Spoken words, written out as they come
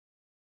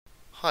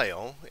Hi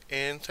all,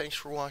 and thanks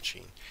for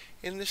watching.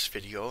 In this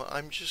video,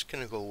 I'm just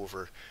going to go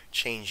over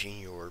changing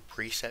your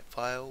preset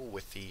file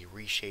with the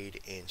Reshade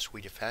and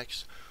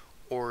SweetFX,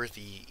 or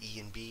the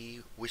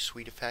ENB with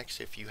SweetFX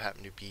if you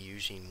happen to be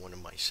using one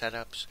of my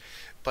setups,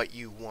 but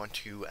you want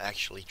to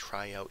actually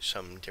try out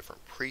some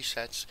different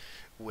presets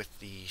with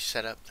the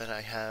setup that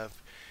I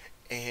have.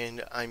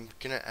 And I'm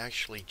going to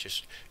actually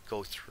just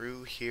go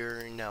through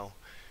here. Now,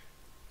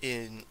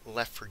 in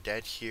Left 4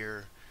 Dead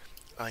here,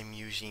 I'm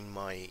using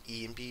my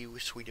ENB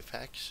with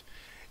SweetFX.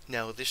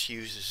 Now this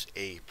uses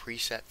a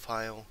preset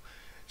file,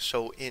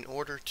 so in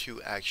order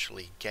to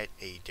actually get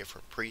a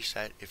different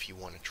preset, if you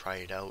want to try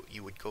it out,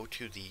 you would go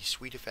to the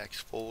SweetFX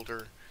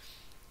folder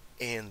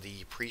and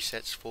the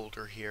presets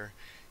folder here,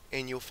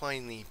 and you'll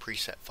find the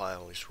preset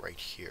file is right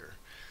here.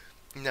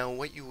 Now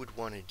what you would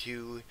want to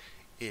do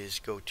is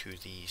go to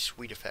the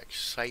SweetFX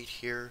site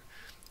here,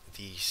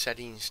 the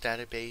settings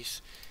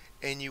database,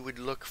 and you would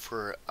look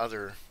for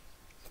other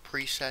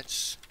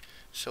presets.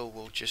 So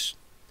we'll just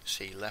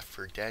say Left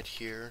 4 Dead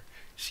here,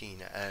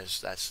 seeing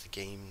as that's the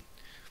game.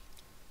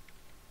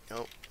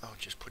 Nope, I'll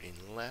just put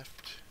in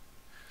left.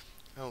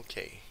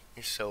 Okay,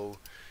 so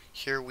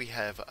here we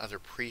have other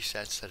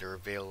presets that are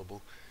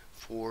available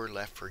for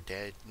Left 4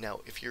 Dead.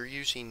 Now if you're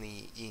using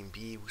the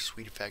ENB with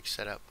SweetFX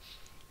setup,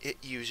 it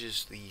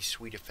uses the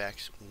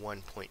SweetFX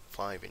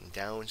 1.5 and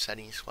down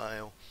settings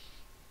file.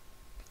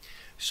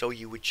 So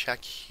you would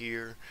check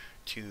here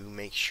to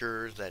make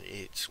sure that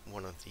it's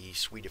one of the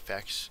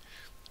SweetFX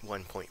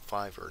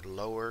 1.5 or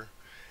lower.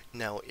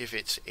 Now if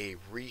it's a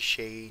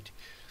Reshade,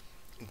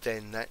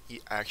 then that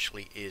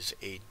actually is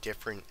a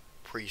different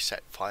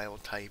preset file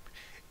type,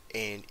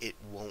 and it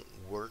won't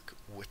work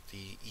with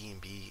the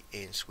ENB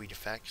and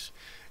SweetFX.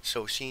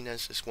 So seeing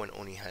as this one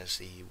only has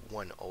the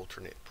one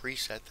alternate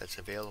preset that's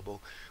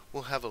available,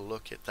 we'll have a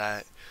look at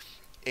that.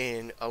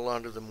 And a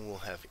lot of them will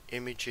have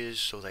images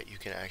so that you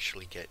can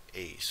actually get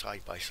a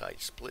side-by-side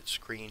split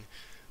screen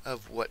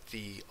of what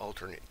the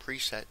alternate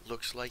preset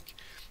looks like.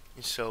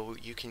 And so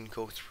you can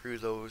go through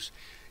those,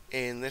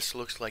 and this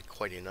looks like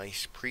quite a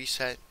nice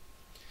preset.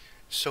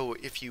 So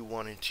if you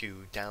wanted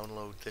to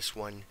download this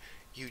one,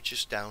 you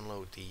just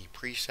download the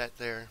preset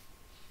there,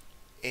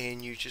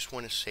 and you just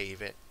want to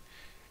save it,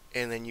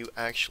 and then you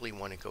actually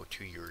want to go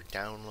to your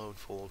download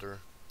folder.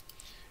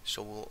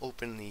 So we'll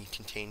open the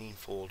containing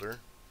folder,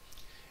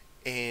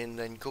 and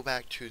then go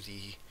back to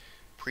the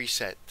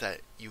preset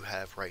that you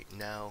have right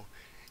now,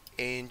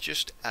 and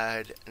just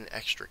add an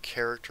extra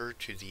character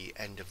to the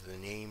end of the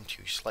name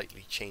to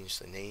slightly change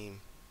the name,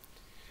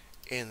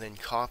 and then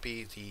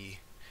copy the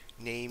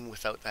name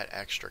without that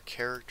extra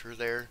character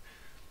there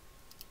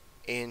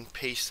and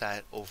paste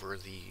that over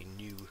the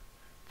new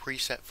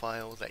preset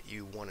file that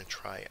you want to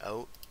try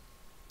out,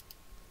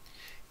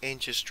 and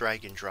just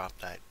drag and drop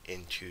that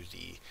into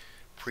the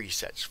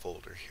presets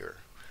folder here.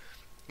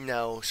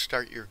 Now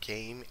start your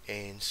game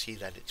and see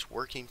that it's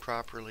working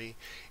properly,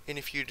 and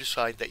if you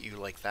decide that you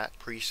like that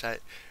preset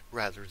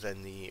rather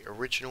than the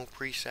original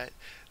preset,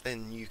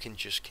 then you can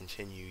just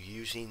continue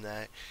using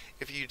that.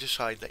 If you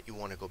decide that you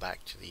want to go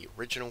back to the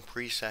original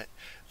preset,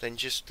 then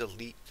just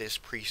delete this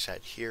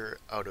preset here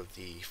out of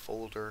the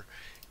folder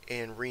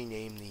and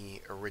rename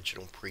the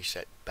original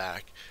preset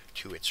back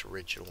to its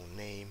original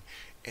name,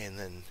 and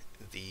then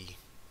the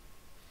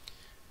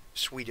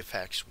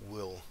SweetFX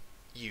will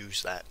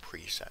use that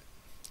preset.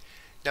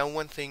 Now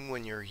one thing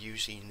when you're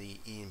using the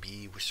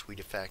ENB with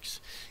SweetFX,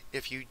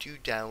 if you do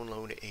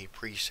download a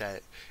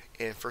preset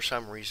and for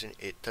some reason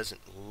it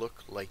doesn't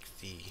look like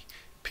the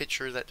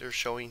picture that they're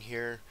showing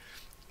here,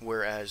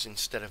 whereas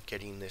instead of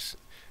getting this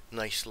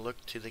nice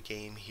look to the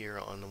game here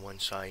on the one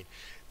side,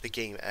 the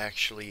game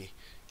actually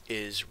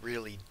is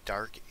really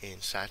dark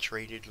and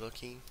saturated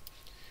looking,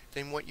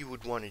 then what you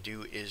would want to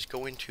do is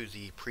go into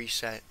the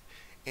preset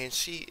and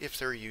see if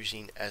they're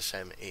using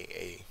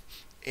SMAA.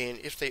 And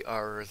if they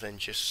are, then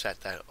just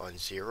set that on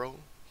 0,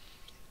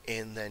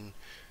 and then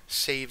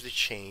save the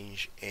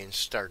change and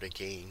start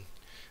again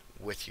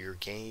with your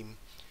game,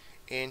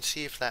 and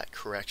see if that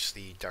corrects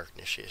the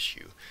darkness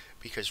issue.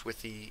 Because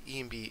with the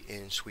ENB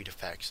and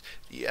SweetFX,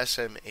 the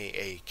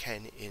SMAA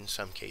can, in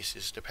some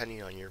cases,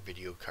 depending on your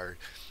video card,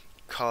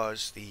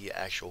 cause the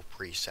actual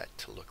preset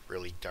to look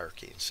really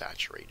dark and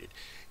saturated,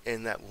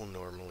 and that will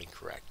normally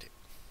correct it.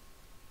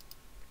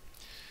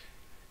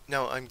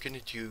 Now I'm going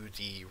to do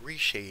the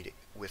Reshade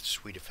with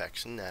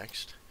SweetFX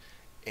next,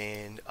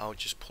 and I'll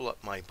just pull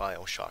up my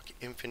BioShock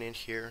Infinite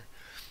here.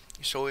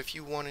 So if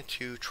you wanted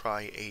to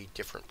try a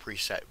different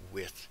preset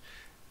with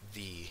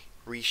the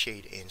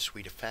Reshade and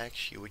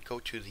SweetFX, you would go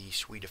to the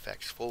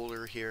SweetFX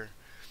folder here,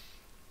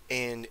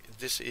 and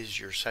this is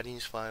your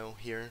settings file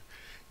here.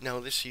 Now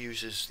this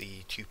uses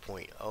the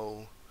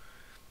 2.0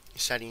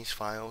 settings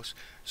files,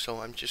 so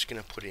I'm just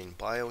going to put in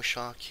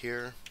BioShock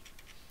here,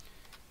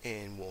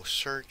 and we'll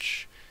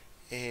search,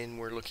 and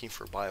we're looking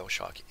for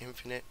BioShock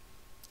Infinite.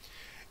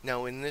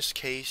 Now in this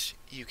case,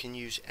 you can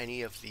use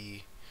any of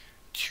the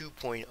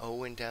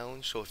 2.0 and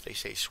down, so if they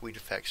say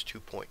SweetFX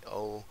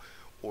 2.0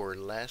 or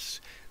less,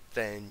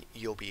 then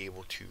you'll be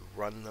able to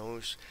run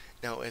those.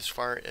 Now, as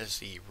far as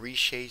the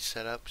Reshade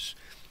setups,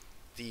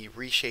 the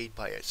Reshade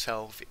by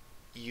itself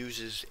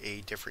uses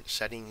a different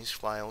settings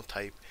file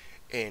type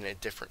and a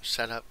different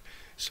setup,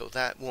 so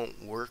that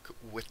won't work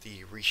with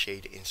the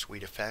Reshade in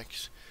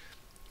SweetFX.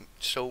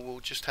 So we'll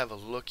just have a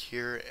look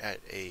here at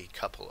a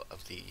couple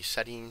of the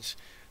settings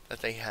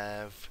that they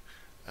have.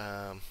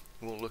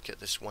 We'll look at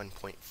this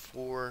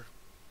 1.4.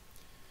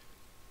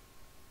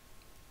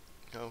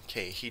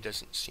 Okay, he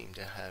doesn't seem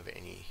to have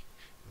any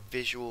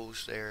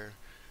visuals there,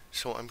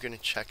 so I'm going to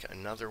check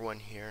another one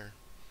here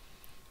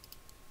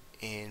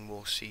and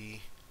we'll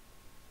see.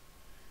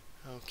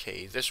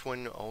 Okay, this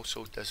one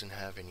also doesn't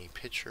have any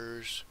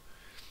pictures.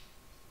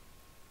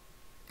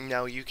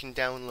 Now you can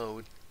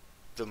download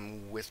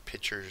them with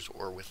pictures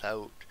or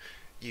without.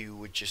 You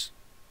would just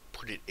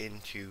put it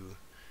into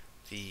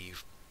the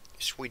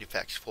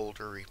SweetFX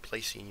folder,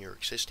 replacing your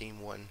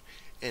existing one,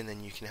 and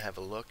then you can have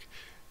a look.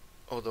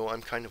 Although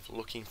I'm kind of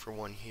looking for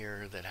one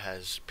here that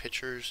has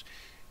pictures,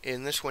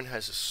 and this one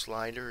has a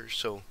slider,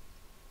 so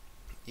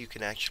you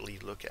can actually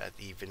look at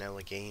the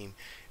vanilla game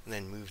and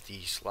then move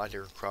the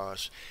slider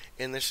across,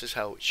 and this is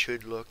how it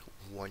should look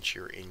once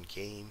you're in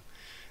game.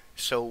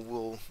 So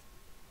we'll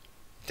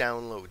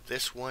download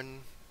this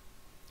one.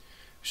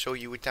 So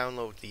you would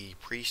download the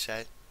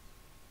preset,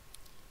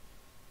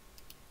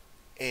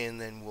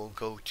 and then we'll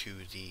go to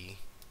the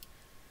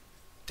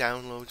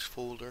downloads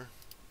folder.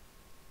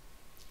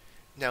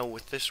 Now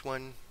with this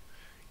one,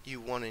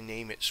 you want to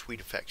name it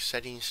SweetFX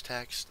settings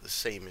text, the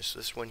same as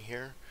this one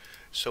here.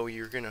 So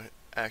you're going to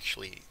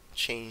actually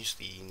change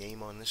the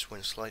name on this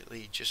one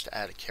slightly, just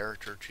add a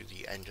character to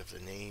the end of the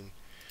name,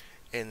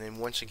 and then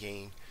once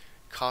again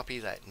copy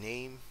that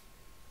name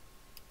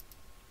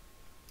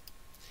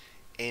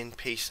and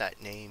paste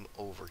that name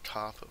over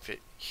top of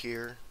it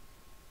here,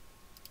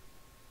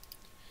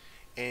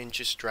 and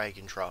just drag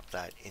and drop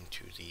that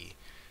into the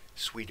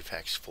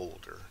SweetFX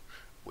folder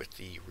with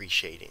the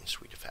Reshade in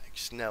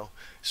SweetFX. Now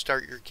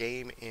start your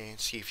game and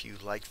see if you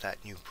like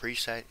that new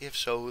preset. If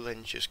so,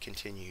 then just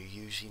continue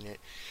using it.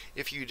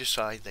 If you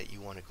decide that you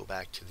want to go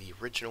back to the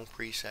original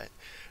preset,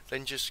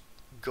 then just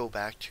go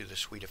back to the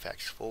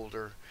SweetFX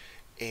folder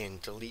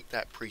and delete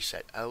that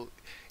preset out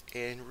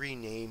and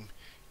rename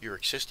your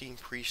existing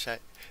preset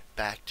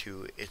back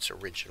to its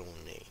original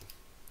name,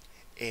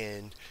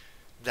 and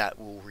that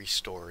will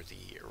restore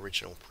the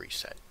original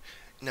preset.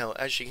 Now,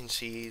 as you can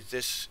see,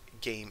 this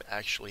game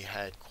actually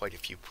had quite a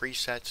few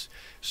presets,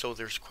 so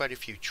there's quite a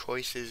few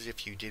choices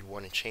if you did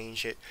want to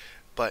change it.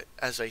 But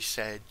as I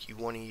said, you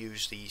want to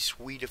use the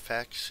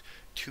SweetFX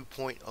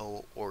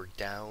 2.0 or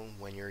down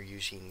when you're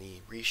using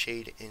the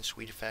Reshade in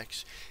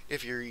SweetFX.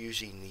 If you're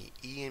using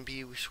the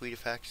ENB with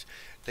SweetFX,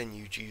 then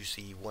you'd use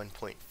the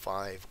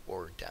 1.5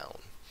 or down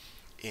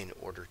in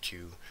order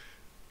to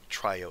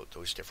try out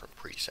those different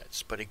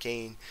presets. But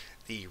again,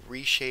 the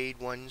Reshade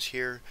ones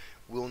here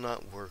will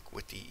not work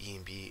with the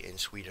ENB in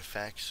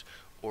SweetFX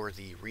or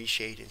the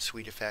Reshade in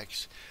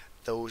SweetFX.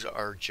 Those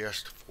are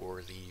just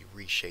for the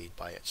Reshade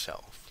by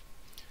itself.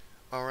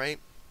 Alright,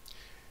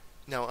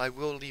 now I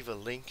will leave a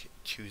link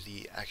to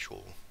the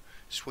actual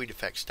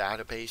SweetFX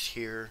database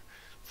here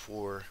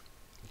for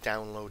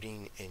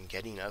downloading and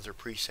getting other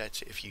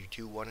presets if you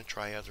do want to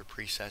try other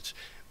presets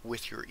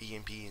with your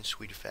ENB in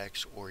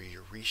SweetFX or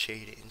your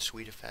Reshade in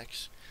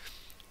SweetFX.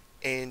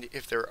 And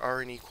if there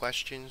are any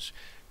questions,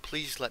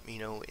 please let me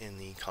know in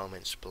the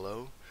comments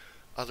below.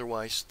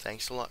 Otherwise,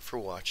 thanks a lot for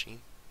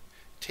watching.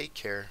 Take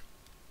care,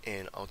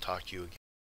 and I'll talk to you again.